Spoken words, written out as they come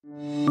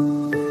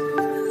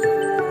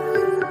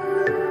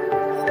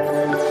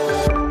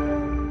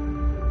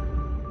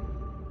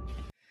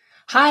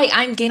Hi,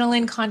 I'm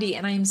Ganel-Lyn Condie,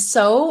 and I'm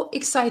so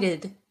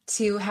excited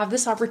to have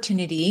this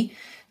opportunity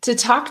to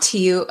talk to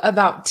you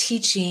about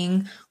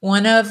teaching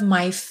one of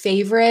my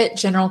favorite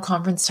general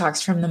conference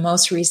talks from the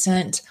most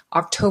recent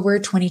October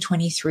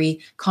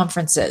 2023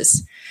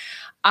 conferences.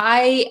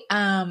 I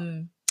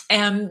am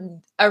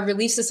a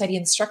Relief Society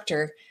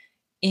instructor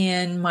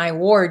in my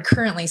ward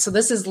currently. So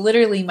this is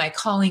literally my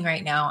calling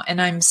right now. And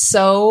I'm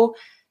so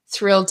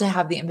thrilled to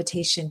have the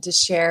invitation to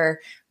share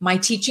my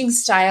teaching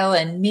style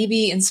and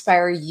maybe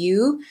inspire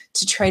you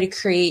to try to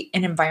create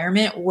an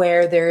environment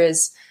where there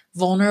is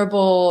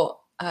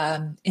vulnerable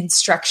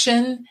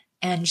instruction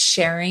and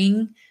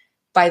sharing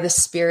by the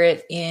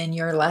Spirit in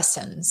your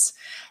lessons.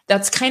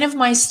 That's kind of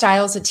my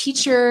style as a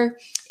teacher.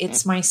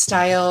 It's my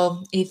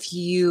style if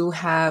you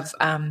have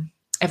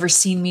ever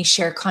seen me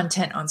share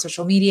content on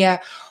social media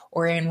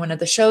or in one of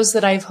the shows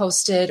that I've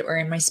hosted or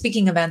in my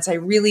speaking events. I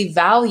really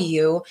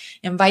value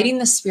inviting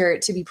the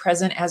Spirit to be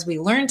present as we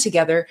learn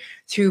together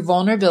through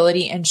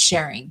vulnerability and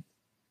sharing.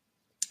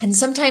 And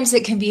sometimes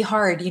it can be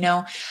hard.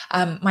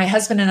 My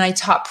husband and I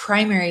taught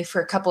primary for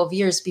a couple of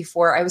years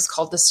before I was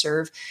called to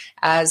serve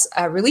as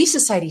a Relief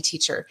Society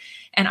teacher.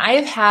 And I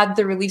have had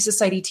the Relief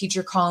Society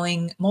teacher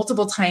calling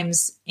multiple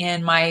times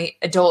in my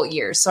adult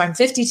years. So I'm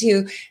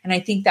 52, and I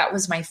think that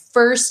was my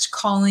first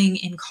calling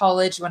in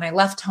college when I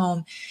left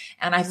home.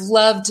 And I've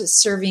loved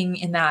serving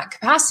in that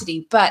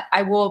capacity. But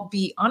I will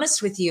be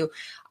honest with you,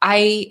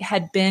 I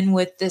had been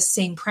with this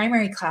same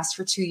primary class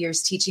for 2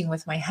 years teaching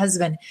with my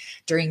husband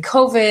during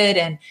COVID,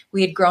 and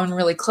we had grown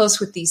really close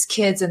with these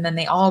kids, and then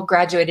they all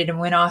graduated and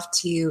went off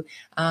to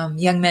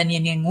young men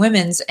and young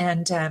women's.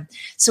 And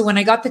so when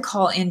I got the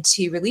call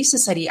into Relief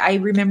Society, I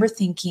remember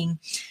thinking,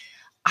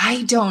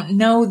 I don't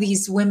know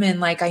these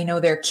women like I know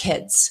their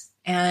kids,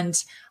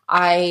 and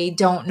I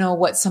don't know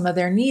what some of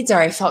their needs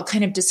are. I felt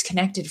kind of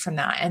disconnected from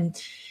that.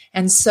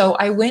 And so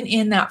I went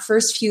in that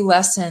first few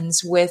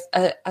lessons with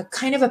a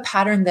kind of a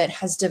pattern that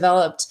has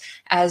developed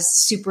as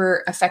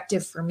super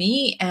effective for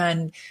me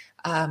and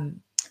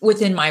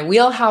within my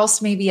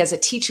wheelhouse, maybe as a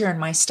teacher and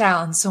my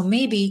style. And so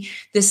maybe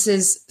this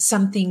is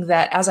something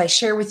that, as I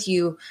share with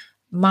you,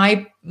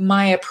 my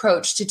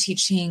approach to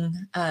teaching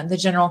the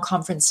general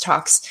conference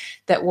talks,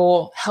 that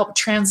will help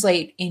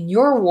translate in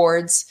your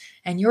wards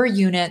and your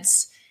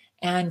units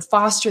and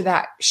foster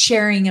that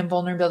sharing and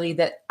vulnerability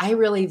that I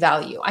really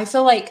value. I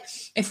feel like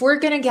if we're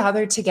going to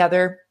gather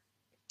together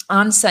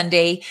on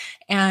Sunday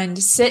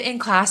and sit in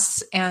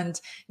class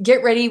and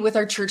get ready with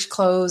our church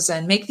clothes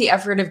and make the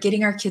effort of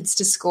getting our kids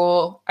to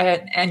school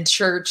and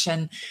church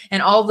and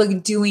all the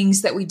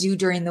doings that we do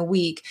during the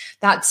week,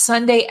 that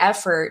Sunday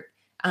effort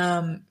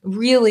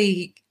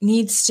really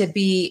needs to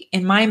be,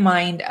 in my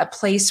mind, a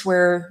place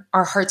where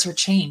our hearts are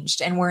changed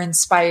and we're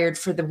inspired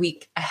for the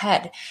week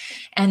ahead.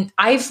 And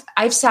I've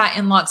sat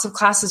in lots of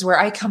classes where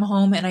I come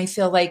home and I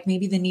feel like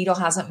maybe the needle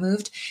hasn't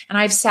moved. And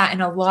I've sat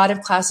in a lot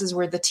of classes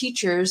where the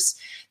teachers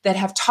that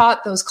have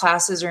taught those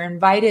classes or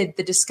invited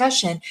the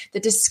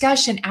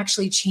discussion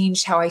actually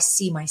changed how I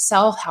see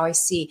myself, how I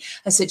see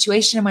a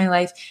situation in my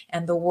life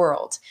and the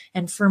world.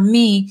 And for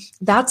me,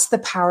 that's the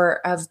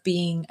power of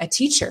being a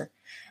teacher.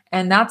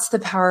 And that's the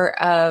power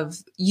of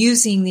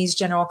using these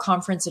general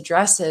conference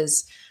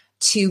addresses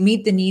to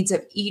meet the needs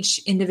of each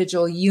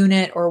individual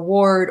unit or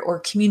ward or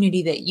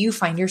community that you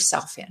find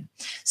yourself in.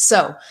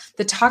 So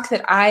the talk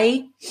that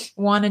I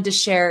wanted to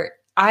share,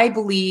 I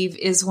believe,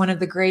 is one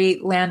of the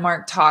great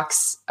landmark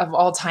talks of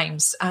all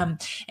times. And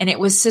it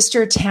was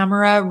Sister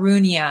Tamara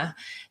Runia,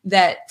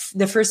 that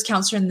the first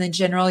counselor in the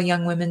General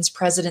Young Women's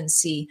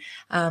Presidency,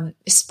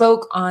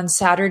 spoke on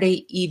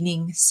Saturday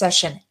evening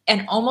session.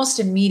 And almost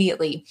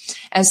immediately,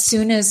 as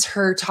soon as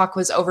her talk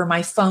was over,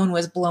 my phone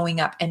was blowing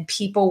up and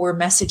people were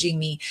messaging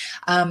me,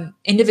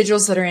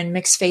 individuals that are in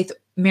mixed faith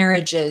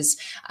marriages,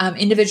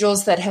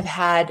 individuals that have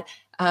had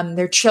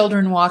their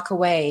children walk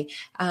away,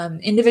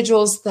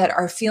 individuals that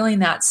are feeling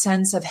that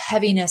sense of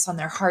heaviness on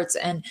their hearts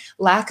and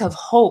lack of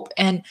hope.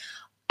 And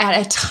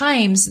at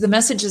times, the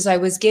messages I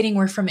was getting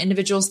were from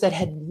individuals that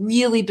had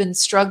really been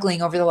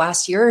struggling over the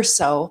last year or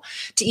so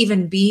to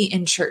even be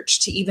in church,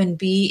 to even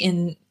be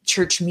in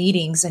church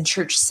meetings and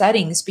church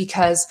settings,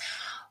 because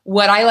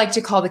what I like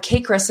to call the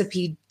cake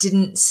recipe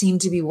didn't seem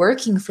to be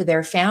working for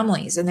their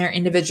families and their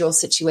individual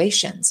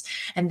situations.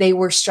 And they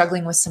were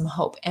struggling with some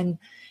hope. And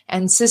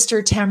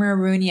Sister Tamara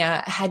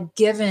Runia had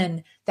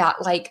given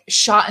that like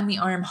shot in the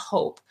arm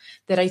hope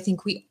that I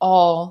think we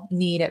all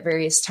need at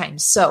various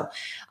times. So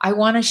I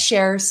want to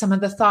share some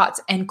of the thoughts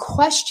and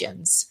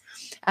questions.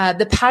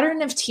 The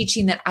pattern of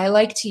teaching that I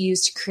like to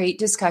use to create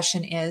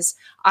discussion is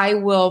I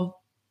will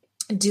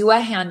do a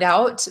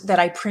handout that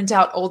I print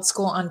out old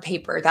school on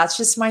paper. That's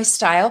just my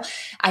style.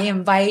 I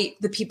invite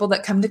the people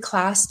that come to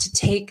class to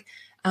take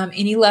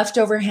any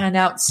leftover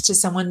handouts to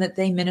someone that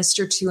they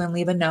minister to and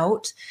leave a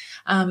note.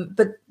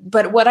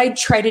 But what I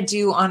try to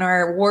do on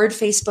our ward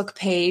Facebook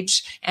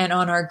page and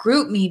on our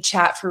group me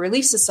chat for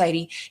Relief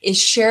Society is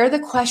share the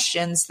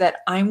questions that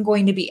I'm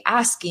going to be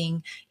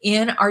asking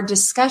in our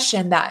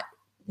discussion that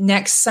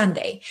next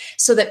Sunday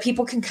so that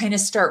people can kind of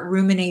start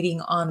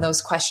ruminating on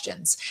those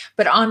questions.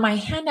 But on my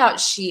handout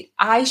sheet,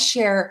 I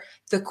share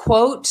the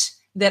quote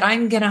that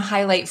I'm going to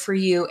highlight for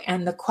you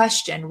and the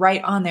question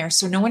right on there.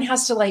 So no one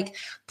has to like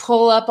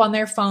pull up on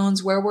their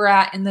phones where we're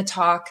at in the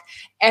talk.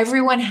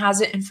 Everyone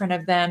has it in front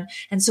of them.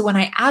 And so when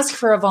I ask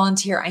for a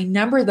volunteer, I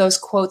number those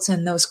quotes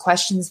and those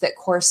questions that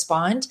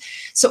correspond.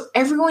 So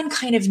everyone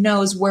kind of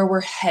knows where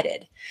we're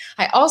headed.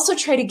 I also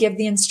try to give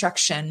the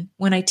instruction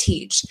when I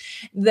teach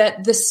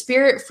that the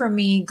Spirit for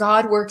me,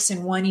 God works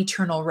in one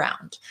eternal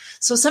round.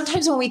 So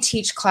sometimes when we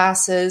teach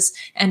classes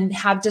and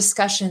have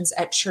discussions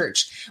at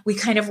church, we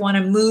kind of want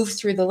to move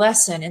through the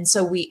lesson. And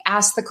so we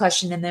ask the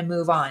question and then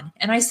move on.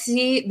 And I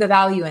see the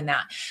value in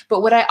that.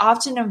 But what I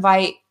often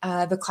invite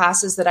the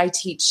classes that I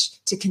teach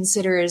to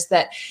consider is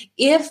that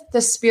if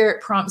the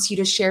Spirit prompts you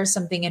to share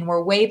something and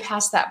we're way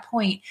past that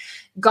point,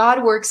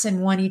 God works in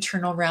one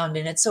eternal round,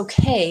 and it's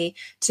okay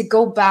to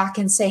go back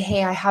and say,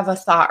 hey, I have a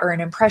thought or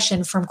an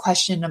impression from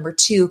question number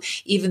 2,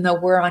 even though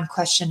we're on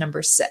question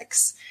number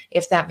 6,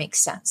 if that makes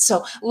sense.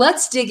 So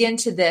let's dig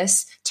into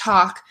this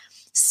talk,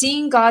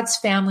 seeing God's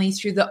family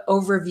through the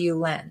overview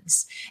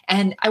lens.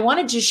 And I want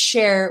to just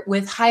share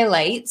with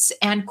highlights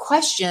and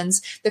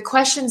questions, the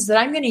questions that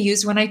I'm going to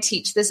use when I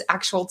teach this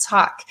actual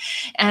talk.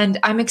 And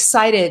I'm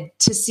excited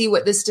to see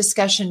what this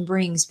discussion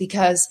brings,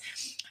 because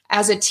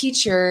as a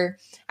teacher,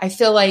 I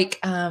feel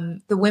like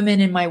the women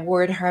in my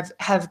ward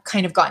have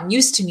kind of gotten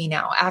used to me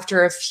now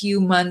after a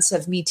few months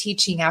of me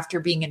teaching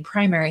after being in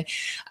primary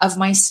of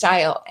my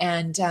style.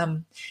 And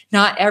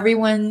not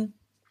everyone,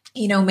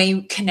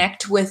 may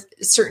connect with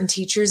certain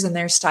teachers and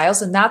their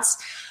styles. And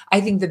that's, I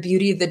think, the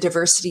beauty of the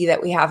diversity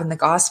that we have in the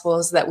gospel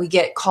is that we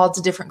get called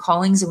to different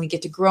callings and we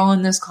get to grow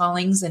in those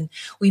callings, and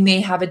we may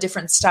have a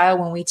different style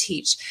when we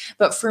teach.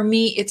 But for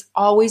me, it's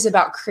always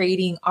about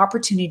creating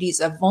opportunities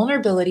of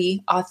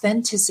vulnerability,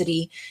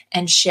 authenticity,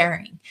 and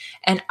sharing.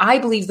 And I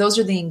believe those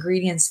are the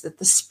ingredients that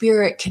the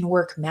Spirit can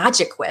work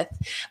magic with.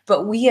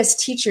 But we as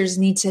teachers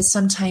need to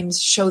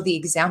sometimes show the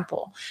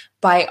example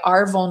by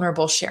our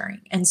vulnerable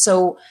sharing. And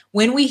so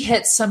when we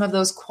hit some of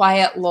those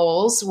quiet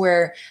lulls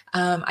where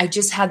I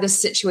just had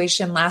this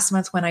situation last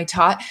month when I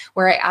taught,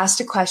 where I asked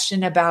a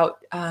question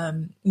about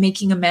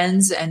making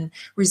amends and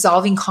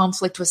resolving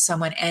conflict with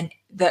someone, and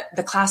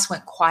the class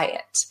went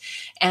quiet.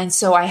 And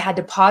so I had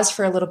to pause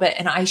for a little bit,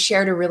 and I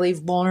shared a really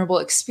vulnerable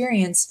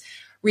experience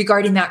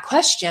regarding that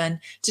question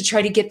to try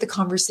to get the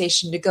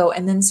conversation to go.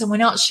 And then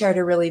someone else shared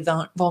a really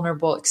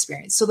vulnerable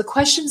experience. So the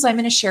questions I'm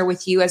going to share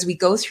with you as we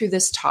go through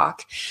this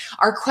talk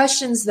are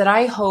questions that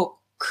I hope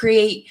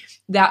create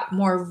that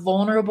more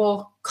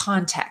vulnerable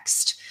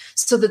context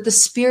so that the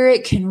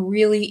Spirit can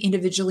really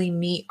individually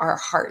meet our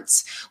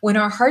hearts. When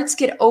our hearts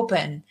get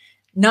open,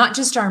 not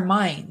just our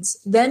minds,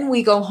 then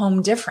we go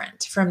home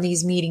different from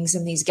these meetings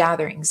and these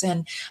gatherings.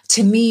 And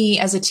to me,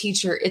 as a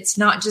teacher, it's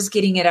not just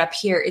getting it up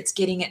here, it's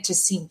getting it to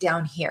sink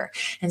down here.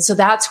 And so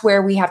that's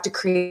where we have to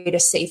create a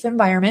safe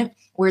environment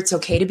where it's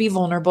okay to be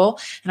vulnerable.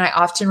 And I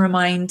often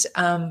remind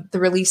the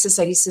Relief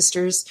Society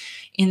sisters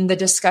in the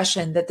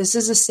discussion that this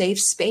is a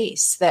safe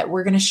space, that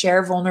we're going to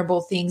share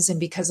vulnerable things. And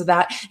because of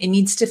that, it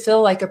needs to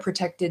feel like a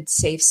protected,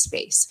 safe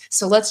space.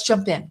 So let's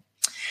jump in.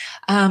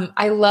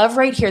 I love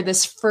right here,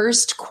 this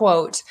first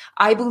quote.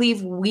 I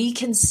believe we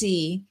can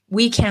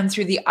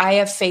through the eye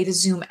of faith,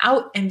 zoom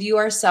out and view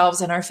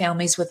ourselves and our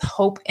families with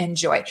hope and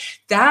joy.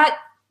 That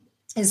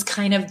is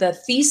kind of the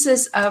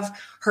thesis of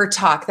her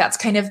talk. That's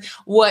kind of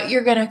what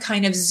you're going to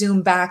kind of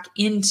zoom back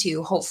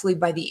into, hopefully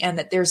by the end,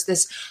 that there's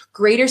this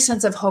greater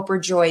sense of hope or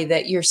joy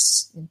that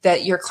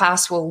your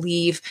class will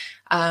leave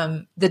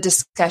the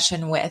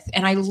discussion with.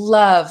 And I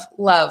love,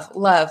 love,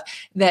 love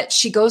that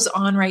she goes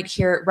on right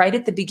here, right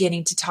at the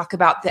beginning, to talk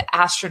about the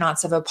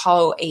astronauts of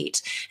Apollo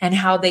 8 and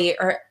how they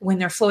are, when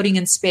they're floating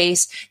in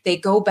space, they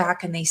go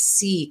back and they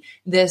see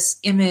this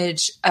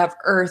image of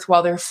Earth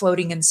while they're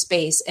floating in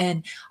space.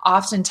 And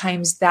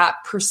oftentimes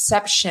that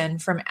perception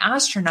from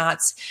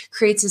astronauts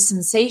creates a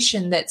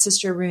sensation that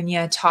Sister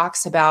Runia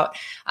talks about.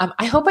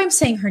 I hope I'm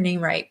saying her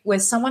name right.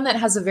 With someone that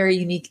has a very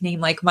unique name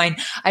like mine,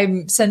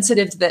 I'm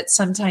sensitive that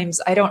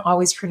sometimes I don't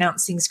always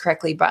pronounce things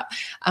correctly, but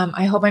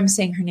I hope I'm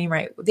saying her name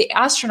right. The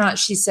astronauts,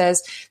 she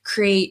says,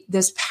 create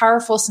this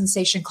powerful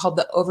sensation called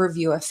the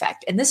overview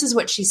effect. And this is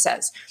what she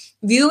says.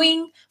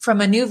 Viewing from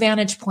a new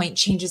vantage point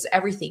changes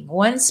everything.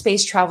 One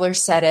space traveler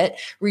said it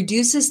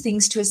reduces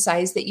things to a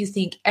size that you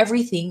think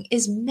everything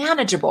is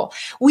manageable.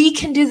 We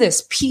can do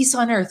this. Peace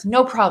on earth,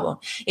 no problem.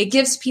 It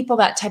gives people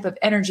that type of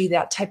energy,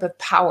 that type of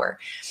power.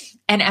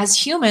 And as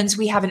humans,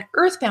 we have an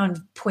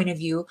earthbound point of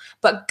view,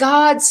 but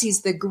God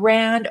sees the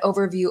grand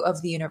overview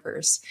of the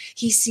universe.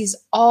 He sees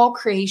all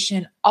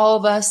creation, all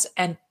of us,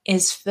 and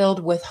is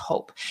filled with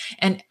hope.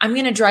 And I'm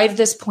going to drive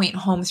this point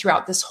home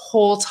throughout this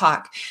whole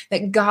talk,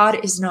 that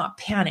God is not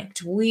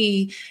panicked.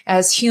 We,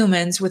 as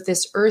humans, with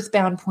this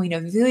earthbound point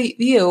of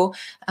view,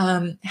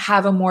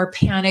 have a more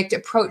panicked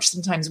approach.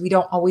 Sometimes we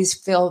don't always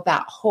feel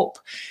that hope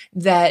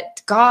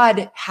that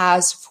God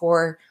has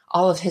for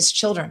all of his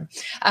children.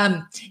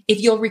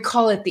 If you'll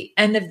recall, at the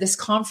end of this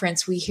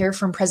conference, we hear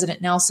from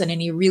President Nelson,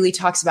 and he really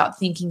talks about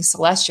thinking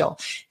celestial.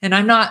 And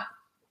I'm not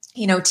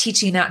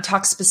teaching that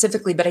talk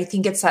specifically, but I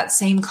think it's that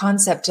same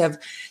concept of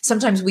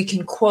sometimes we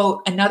can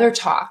quote another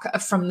talk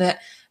from the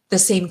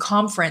same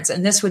conference.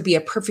 And this would be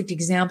a perfect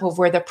example of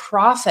where the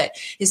prophet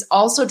is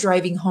also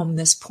driving home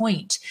this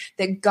point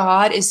that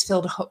God is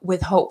filled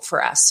with hope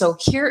for us. So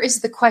here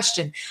is the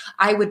question.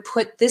 I would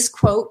put this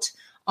quote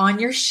on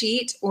your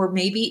sheet, or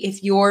maybe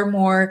if you're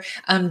more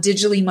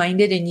digitally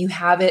minded and you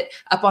have it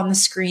up on the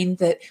screen,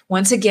 that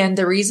once again,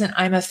 the reason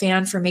I'm a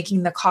fan for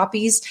making the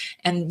copies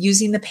and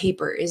using the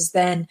paper is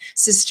then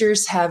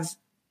sisters have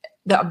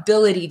the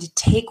ability to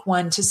take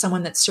one to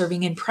someone that's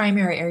serving in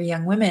primary or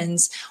young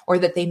women's, or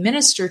that they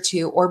minister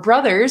to, or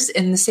brothers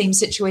in the same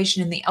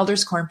situation in the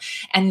elders quorum,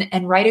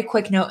 and write a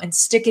quick note and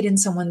stick it in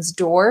someone's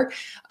door,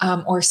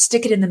 or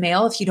stick it in the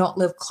mail if you don't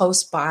live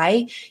close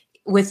by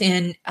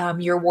within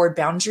your ward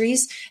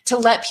boundaries, to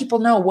let people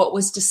know what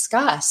was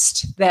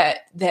discussed that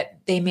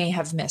they may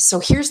have missed. So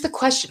here's the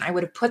question. I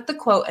would have put the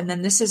quote, and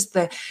then this is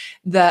the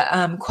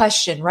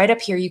question right up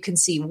here. You can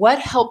see what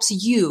helps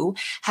you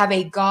have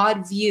a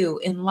God view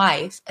in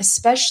life,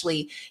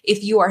 especially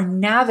if you are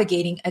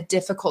navigating a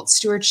difficult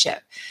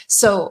stewardship.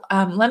 So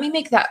let me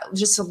make that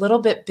just a little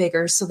bit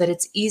bigger so that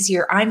it's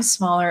easier. I'm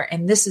smaller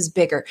and this is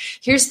bigger.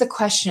 Here's the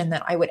question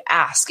that I would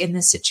ask in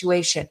this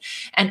situation.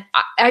 And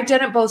I've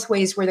done it both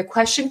ways, where the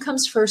question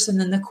comes first and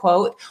then the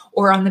quote,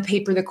 or on the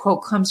paper, the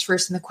quote comes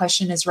first and the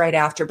question is right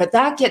after. But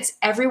that gets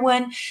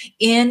everyone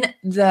in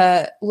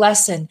the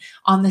lesson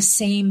on the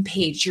same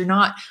page. You're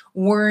not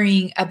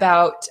worrying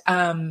about,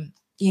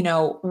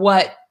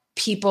 what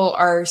people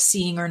are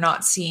seeing or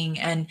not seeing,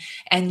 and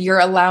you're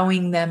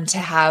allowing them to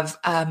have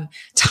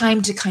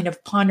time to kind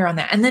of ponder on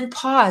that, and then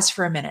pause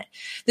for a minute.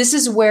 This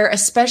is where,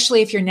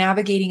 especially if you're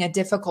navigating a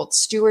difficult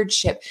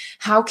stewardship,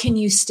 how can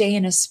you stay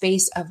in a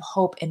space of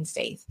hope and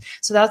faith?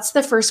 So that's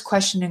the first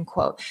question and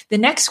quote. The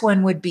next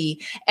one would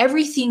be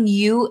everything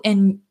you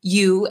and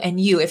you and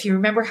you. If you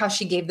remember how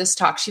she gave this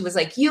talk, she was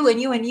like, you and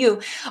you and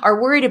you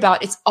are worried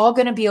about, it's all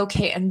going to be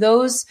okay. And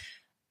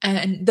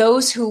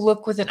those who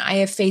look with an eye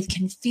of faith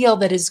can feel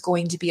that is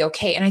going to be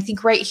okay. And I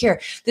think right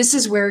here, this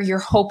is where you're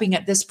hoping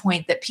at this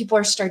point that people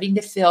are starting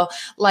to feel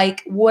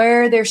like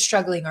where they're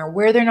struggling or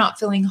where they're not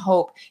feeling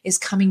hope is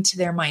coming to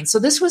their mind. So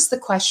this was the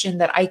question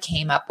that I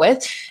came up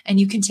with, and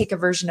you can take a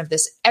version of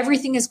this.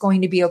 Everything is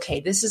going to be okay.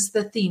 This is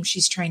the theme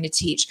she's trying to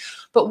teach.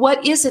 But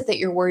what is it that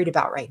you're worried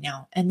about right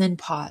now? And then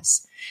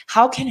pause.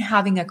 How can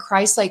having a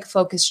Christ-like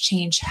focus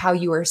change how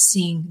you are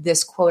seeing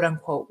this quote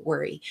unquote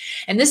worry?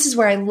 And this is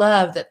where I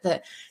love that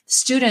the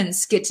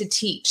students get to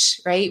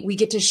teach, right? We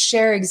get to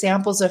share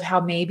examples of how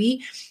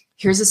maybe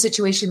here's a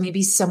situation,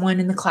 maybe someone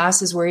in the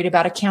class is worried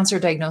about a cancer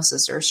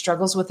diagnosis or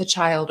struggles with a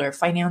child or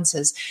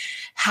finances,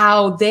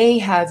 how they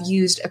have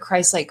used a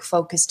Christ-like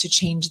focus to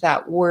change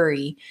that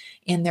worry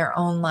in their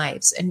own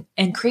lives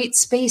and create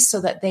space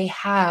so that they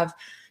have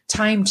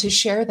time to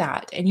share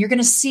that. And you're going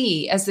to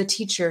see as the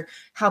teacher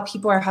how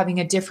people are having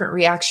a different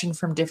reaction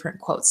from different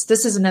quotes.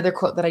 This is another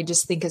quote that I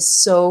just think is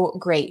so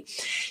great.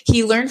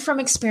 He learned from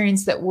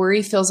experience that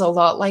worry feels a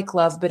lot like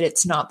love, but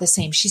it's not the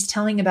same. She's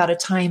telling about a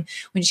time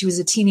when she was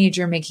a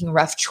teenager making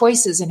rough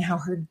choices and how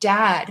her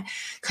dad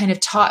kind of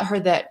taught her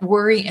that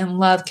worry and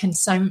love can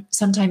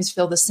sometimes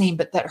feel the same,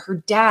 but that her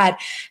dad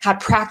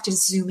had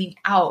practiced zooming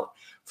out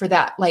for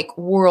that like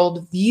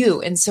world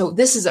view. And so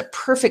this is a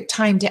perfect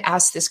time to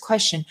ask this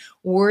question.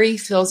 Worry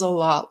feels a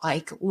lot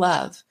like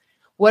love.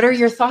 What are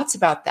your thoughts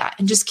about that?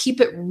 And just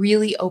keep it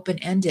really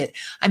open-ended.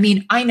 I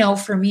mean, I know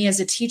for me as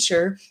a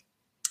teacher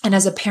and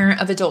as a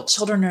parent of adult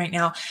children right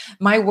now,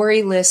 my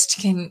worry list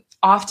can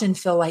often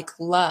feel like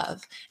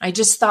love. I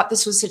just thought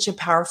this was such a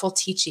powerful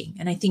teaching.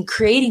 And I think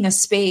creating a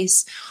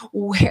space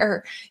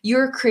where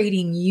you're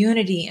creating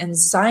unity and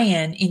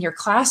Zion in your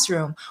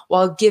classroom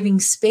while giving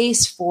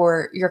space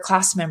for your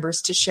class members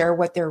to share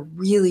what they're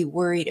really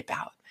worried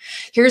about.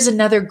 Here's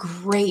another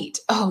great,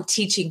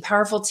 teaching,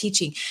 powerful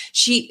teaching.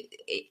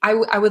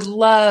 I would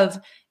love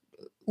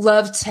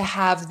to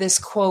have this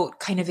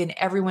quote kind of in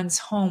everyone's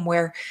home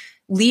where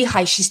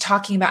Lehi, she's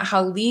talking about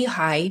how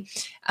Lehi,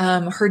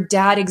 her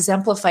dad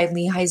exemplified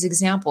Lehi's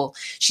example.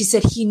 She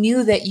said, he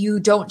knew that you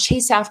don't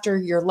chase after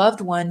your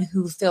loved one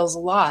who feels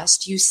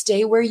lost. You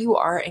stay where you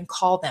are and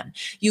call them.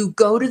 You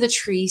go to the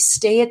tree,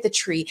 stay at the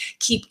tree,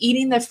 keep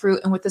eating the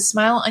fruit, and with a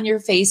smile on your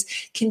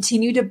face,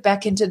 continue to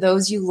beckon to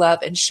those you love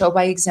and show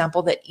by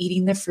example that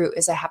eating the fruit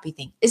is a happy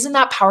thing. Isn't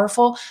that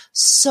powerful?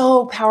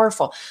 So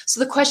powerful. So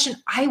the question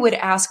I would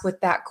ask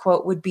with that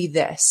quote would be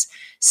this: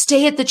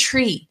 stay at the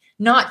tree.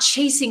 Not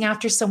chasing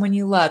after someone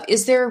you love.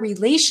 Is there a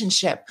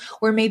relationship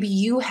where maybe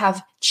you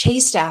have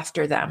chased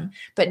after them,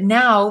 but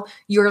now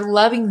you're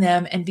loving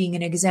them and being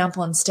an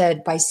example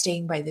instead by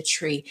staying by the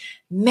tree?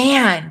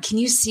 Man, can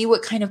you see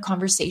what kind of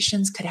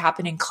conversations could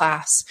happen in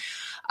class?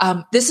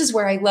 This is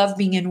where I love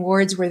being in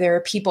wards where there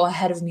are people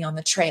ahead of me on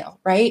the trail,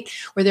 right?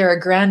 Where there are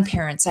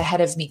grandparents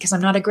ahead of me because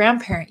I'm not a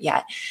grandparent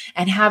yet,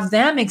 and have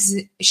them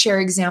share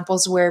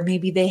examples where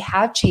maybe they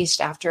have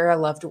chased after a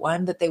loved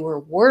one that they were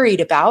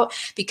worried about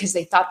because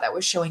they thought that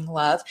was showing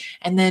love.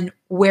 And then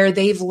where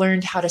they've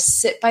learned how to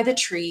sit by the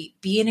tree,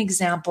 be an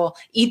example,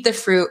 eat the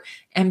fruit,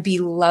 and be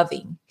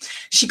loving.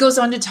 She goes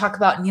on to talk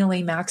about Neil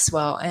A.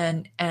 Maxwell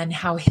and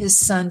how his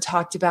son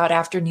talked about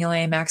after Neil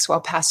A. Maxwell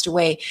passed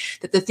away,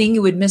 that the thing he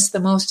would miss the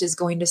most is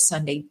going to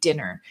Sunday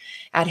dinner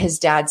at his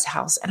dad's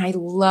house. And I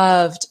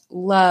loved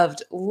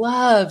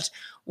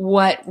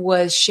what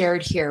was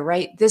shared here,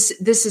 right? This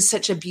is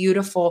such a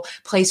beautiful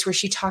place where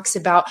she talks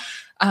about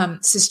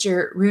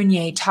Sister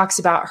Runia talks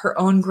about her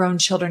own grown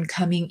children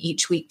coming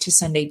each week to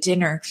Sunday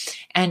dinner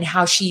and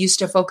how she used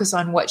to focus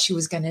on what she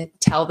was going to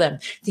tell them,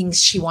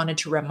 things she wanted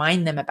to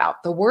remind them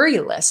about, the worry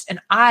list. And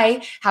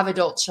I have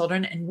adult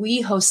children and we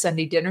host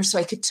Sunday dinner, so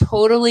I could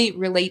totally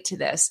relate to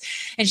this.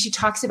 And she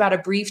talks about a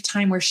brief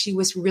time where she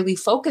was really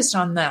focused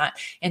on that.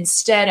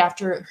 Instead,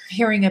 after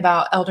hearing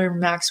about Elder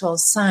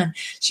Maxwell's son,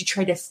 she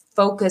tried to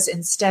focus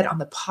instead on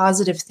the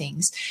positive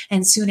things.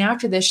 And soon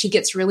after this, she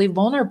gets really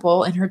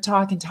vulnerable in her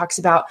talk and talks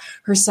about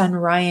her son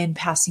Ryan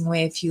passing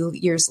away a few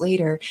years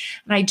later.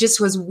 And I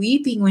just was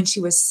weeping when she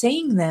was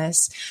saying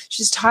this.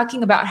 She's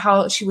talking about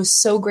how she was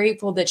so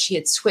grateful that she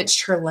had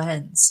switched her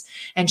lens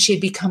and she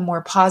had become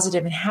more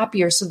positive and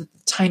happier so that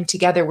the time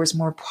together was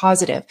more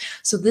positive.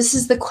 So this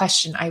is the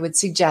question I would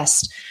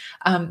suggest.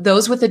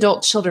 Those with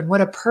adult children,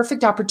 what a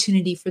perfect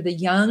opportunity for the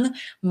young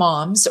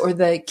moms or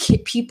the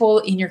people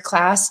in your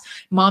class,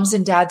 moms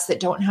and dads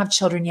that don't have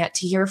children yet,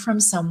 to hear from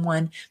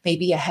someone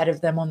maybe ahead of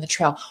them on the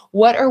trail.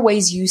 What are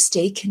ways you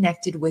stay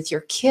connected with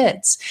your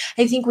kids?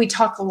 I think we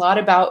talk a lot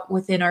about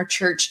within our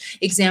church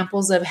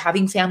examples of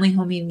having family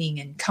home evening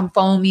and come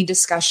follow me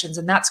discussions,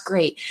 and that's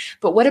great.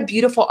 But what a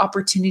beautiful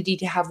opportunity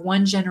to have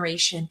one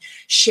generation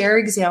share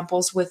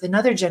examples with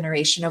another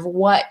generation of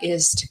what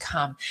is to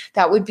come.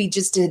 That would be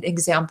just an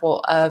example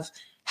of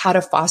how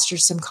to foster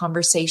some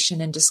conversation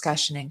and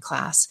discussion in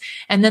class.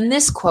 And then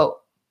this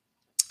quote,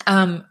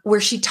 where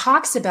she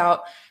talks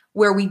about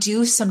where we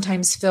do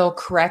sometimes feel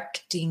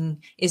correcting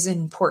is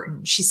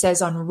important. She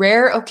says, on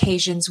rare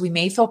occasions, we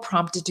may feel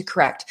prompted to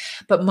correct,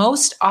 but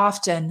most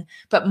often,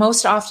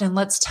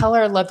 let's tell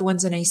our loved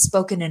ones in a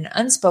spoken and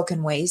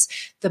unspoken ways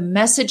the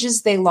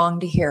messages they long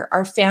to hear.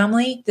 Our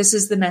family, this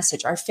is the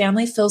message. Our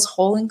family feels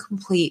whole and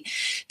complete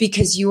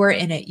because you are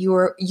in it.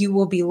 You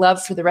will be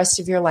loved for the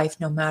rest of your life,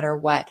 no matter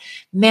what.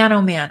 Man,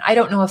 oh man, I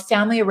don't know a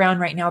family around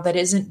right now that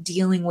isn't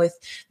dealing with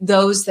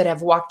those that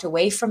have walked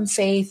away from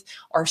faith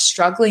or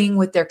struggling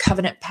with their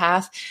covenant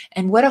path.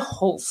 And what a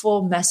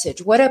hopeful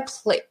message. What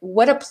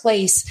a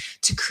place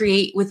to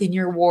create within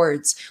your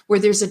wards where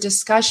there's a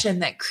discussion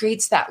that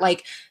creates that,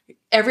 like,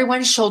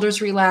 everyone's shoulders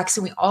relax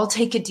and we all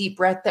take a deep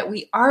breath, that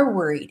we are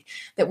worried,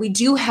 that we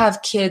do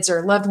have kids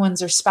or loved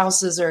ones or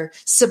spouses or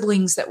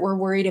siblings that we're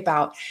worried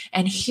about.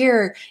 And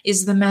here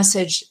is the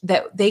message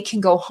that they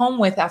can go home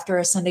with after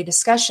a Sunday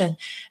discussion,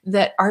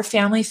 that our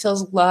family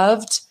feels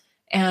loved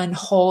and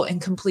whole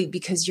and complete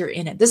because you're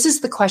in it. This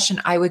is the question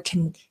I would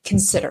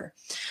consider.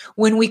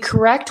 When we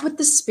correct with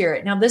the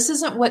Spirit, now this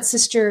isn't what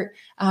Sister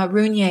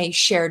Runia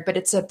shared, but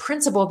it's a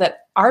principle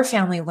that our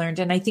family learned,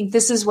 and I think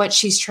this is what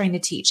she's trying to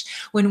teach.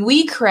 When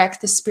we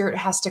correct, the Spirit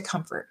has to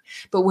comfort,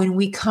 but when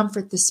we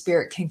comfort, the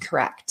Spirit can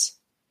correct.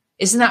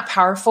 Isn't that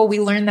powerful? We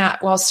learned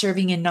that while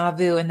serving in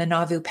Nauvoo and the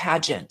Nauvoo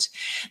pageant,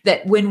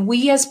 that when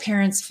we as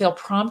parents feel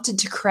prompted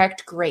to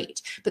correct,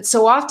 great. But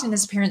so often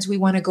as parents, we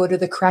want to go to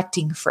the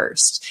correcting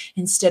first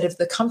instead of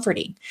the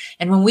comforting.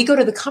 And when we go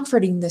to the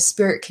comforting, the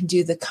Spirit can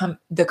do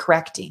the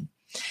correcting.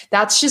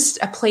 That's just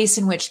a place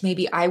in which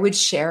maybe I would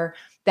share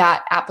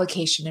that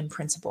application and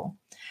principle.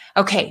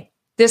 Okay.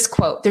 This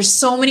quote, there's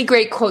so many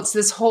great quotes.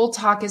 This whole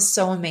talk is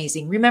so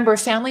amazing. Remember,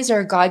 families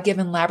are a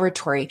God-given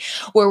laboratory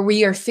where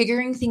we are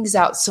figuring things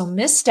out. So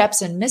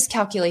missteps and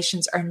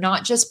miscalculations are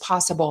not just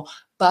possible,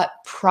 but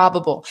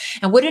probable.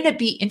 And wouldn't it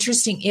be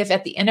interesting if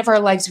at the end of our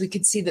lives, we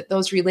could see that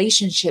those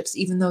relationships,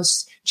 even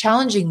those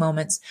challenging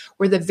moments,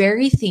 were the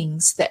very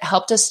things that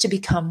helped us to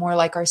become more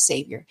like our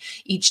Savior.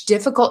 Each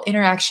difficult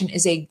interaction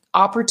is an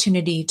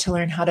opportunity to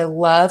learn how to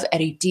love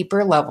at a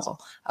deeper level,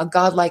 a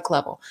godlike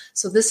level.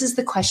 So this is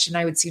the question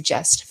I would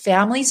suggest.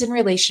 Families and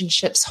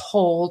relationships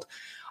hold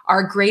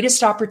our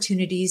greatest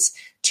opportunities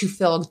to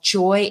feel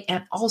joy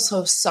and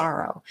also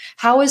sorrow.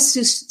 How is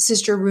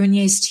Sister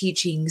Runia's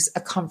teachings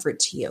a comfort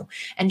to you?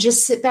 And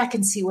just sit back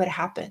and see what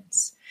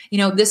happens. You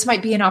know, this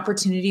might be an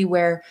opportunity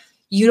where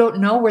you don't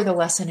know where the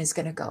lesson is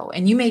going to go,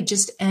 and you may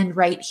just end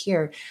right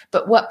here.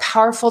 But what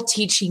powerful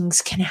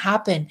teachings can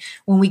happen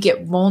when we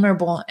get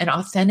vulnerable and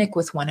authentic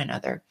with one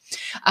another.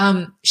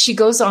 She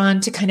goes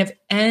on to kind of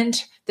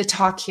end the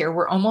talk here.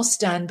 We're almost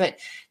done, but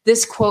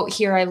this quote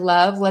here I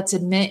love. Let's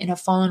admit in a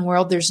fallen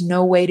world, there's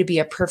no way to be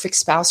a perfect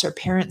spouse or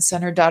parent,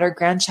 son or daughter,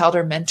 grandchild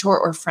or mentor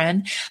or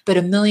friend, but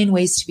a million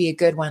ways to be a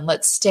good one.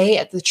 Let's stay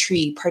at the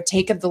tree,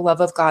 partake of the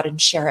love of God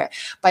and share it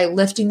by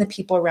lifting the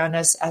people around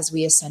us as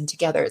we ascend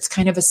together. It's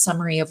kind of a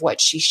summary of what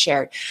she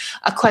shared.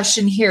 A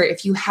question here,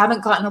 if you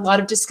haven't gotten a lot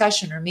of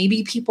discussion, or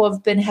maybe people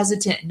have been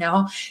hesitant,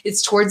 now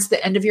it's towards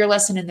the end of your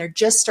lesson and they're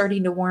just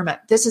starting to warm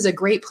up. This is a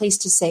great place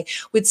to say,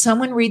 would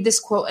someone read this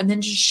quote and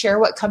then just share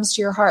what comes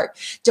to your heart?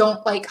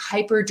 Don't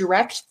hyper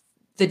direct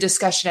the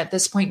discussion at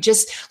this point.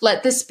 Just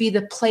let this be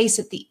the place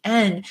at the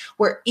end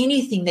where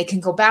anything, they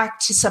can go back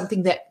to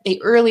something that they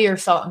earlier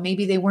felt and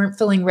maybe they weren't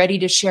feeling ready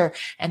to share.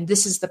 And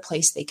this is the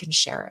place they can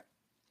share it.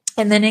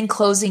 And then in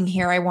closing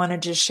here, I want to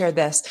just share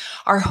this.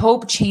 Our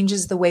hope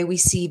changes the way we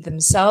see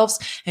themselves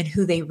and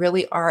who they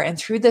really are. And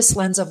through this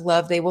lens of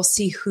love, they will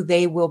see who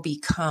they will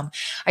become.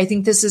 I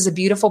think this is a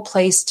beautiful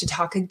place to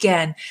talk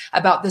again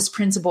about this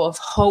principle of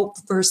hope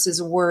versus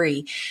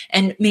worry.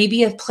 And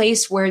maybe a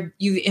place where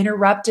you've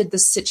interrupted the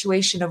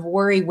situation of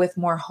worry with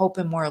more hope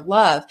and more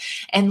love.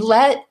 And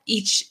let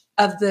each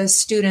of the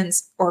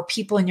students or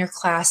people in your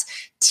class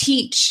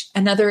teach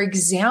another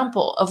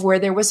example of where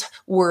there was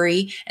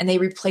worry and they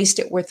replaced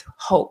it with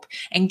hope,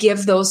 and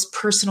give those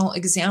personal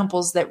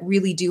examples that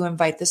really do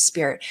invite the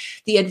Spirit.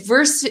 The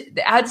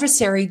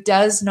adversary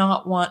does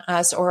not want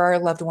us or our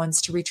loved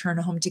ones to return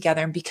home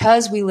together. And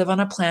because we live on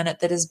a planet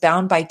that is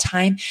bound by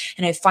time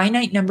and a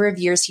finite number of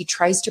years, he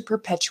tries to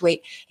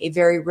perpetuate a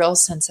very real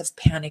sense of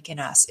panic in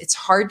us. It's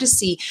hard to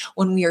see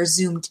when we are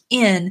zoomed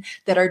in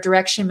that our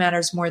direction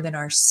matters more than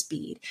our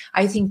speed.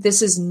 I think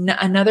this is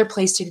another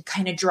place to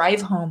kind of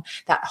drive home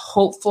that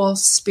hopeful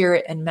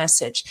spirit and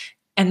message.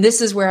 And this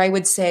is where I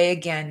would say,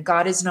 again,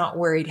 God is not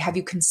worried. Have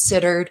you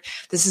considered,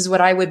 this is what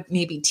I would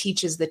maybe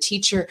teach as the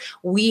teacher.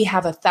 We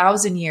have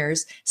 1,000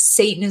 years.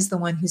 Satan is the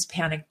one who's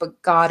panicked,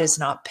 but God is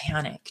not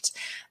panicked.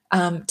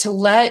 To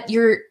let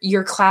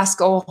your class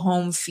go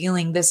home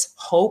feeling this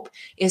hope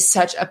is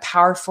such a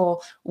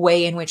powerful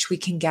way in which we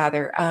can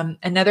gather.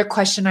 Another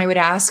question I would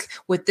ask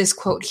with this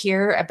quote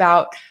here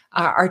about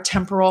our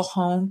temporal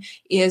home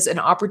is an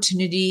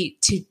opportunity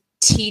to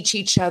teach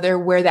each other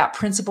where that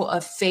principle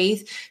of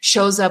faith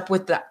shows up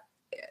with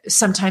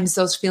sometimes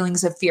those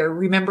feelings of fear.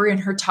 Remember in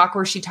her talk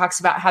where she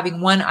talks about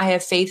having one eye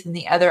of faith and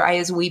the other eye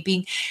is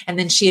weeping. And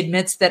then she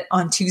admits that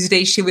on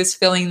Tuesday she was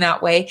feeling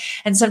that way.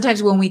 And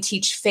sometimes when we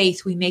teach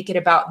faith, we make it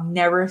about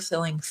never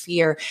feeling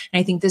fear.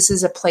 And I think this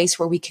is a place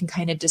where we can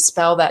kind of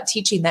dispel that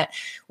teaching that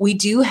we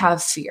do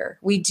have fear.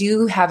 We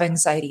do have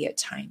anxiety at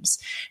times.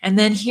 And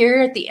then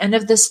here at the end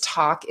of this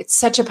talk, it's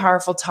such a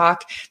powerful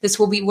talk. This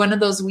will be one of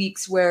those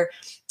weeks where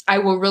I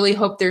will really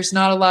hope there's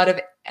not a lot of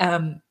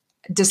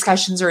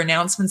discussions or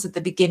announcements at the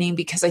beginning,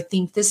 because I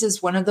think this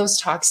is one of those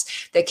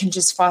talks that can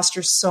just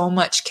foster so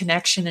much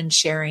connection and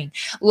sharing.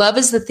 Love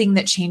is the thing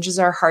that changes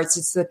our hearts.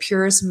 It's the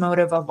purest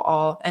motive of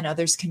all, and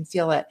others can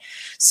feel it.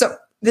 So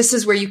this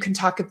is where you can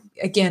talk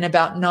again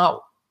about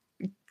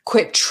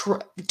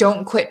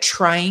don't quit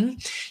trying.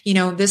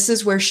 This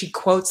is where she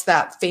quotes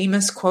that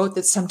famous quote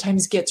that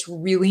sometimes gets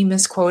really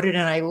misquoted.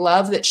 And I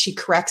love that she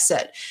corrects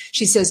it.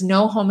 She says,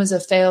 no home is a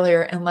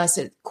failure unless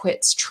it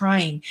quits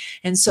trying.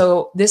 And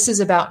so this is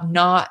about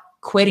not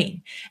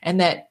quitting, and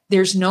that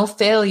there's no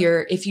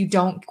failure if you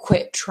don't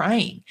quit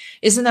trying.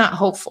 Isn't that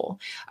hopeful?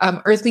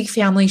 Earthly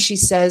family, she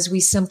says,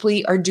 we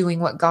simply are doing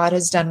what God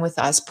has done with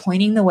us,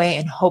 pointing the way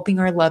and hoping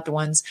our loved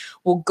ones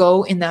will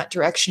go in that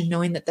direction,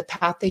 knowing that the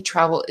path they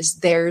travel is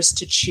theirs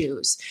to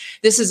choose.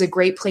 This is a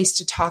great place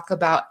to talk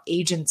about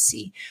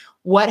agency.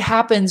 What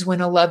happens when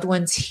a loved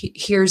one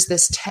hears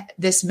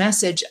this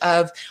message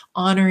of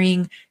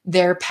honoring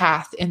their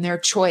path and their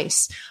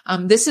choice?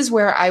 This is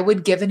where I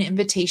would give an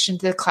invitation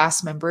to the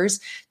class members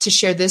to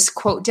share this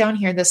quote down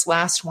here, this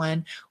last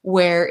one,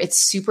 where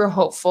it's super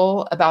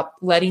hopeful about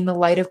letting the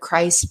light of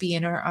Christ be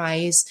in our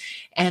eyes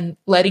and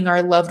letting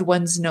our loved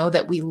ones know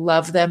that we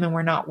love them and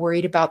we're not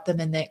worried about them,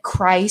 and that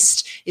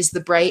Christ is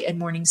the bright and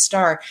morning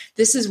star.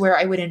 This is where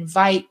I would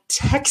invite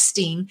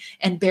texting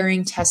and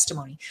bearing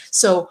testimony.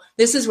 So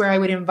this is where I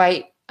would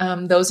invite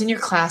those in your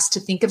class to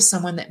think of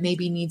someone that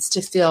maybe needs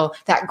to feel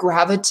that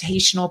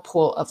gravitational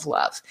pull of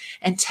love,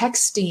 and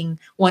texting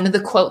one of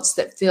the quotes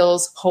that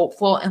feels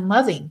hopeful and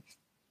loving.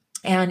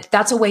 And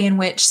that's a way in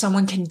which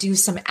someone can do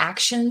some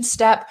action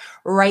step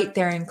right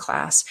there in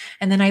class.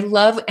 And then I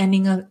love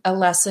ending a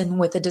lesson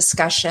with a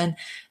discussion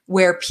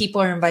where people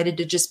are invited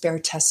to just bear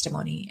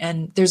testimony.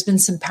 And there's been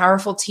some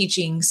powerful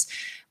teachings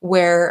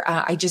where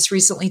I just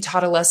recently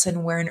taught a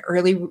lesson where an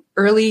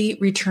early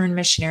return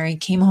missionary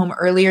came home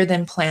earlier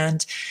than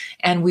planned.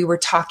 And we were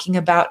talking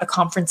about a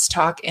conference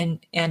talk, and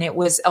it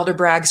was Elder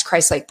Bragg's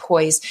Christ-like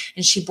Poise.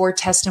 And she bore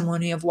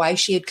testimony of why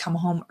she had come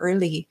home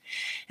early.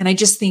 And I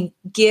just think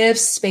give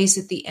space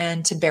at the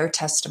end to bear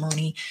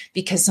testimony,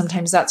 because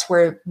sometimes that's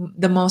where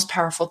the most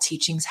powerful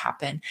teachings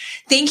happen.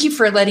 Thank you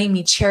for letting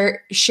me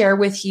share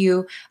with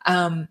you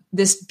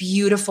this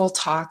beautiful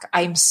talk.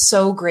 I'm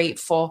so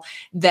grateful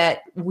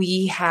that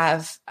we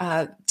have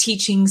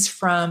teachings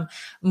from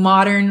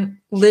modern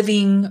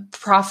living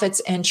prophets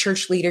and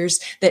church leaders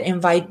that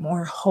invite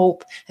more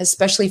hope,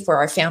 especially for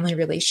our family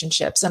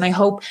relationships. And I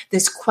hope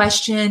this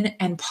question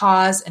and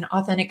pause and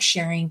authentic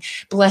sharing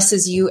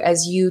blesses you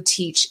as you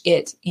teach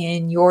it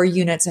in your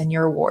units and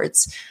your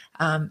wards.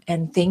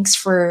 And thanks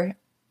for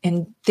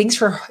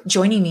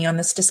joining me on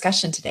this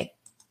discussion today.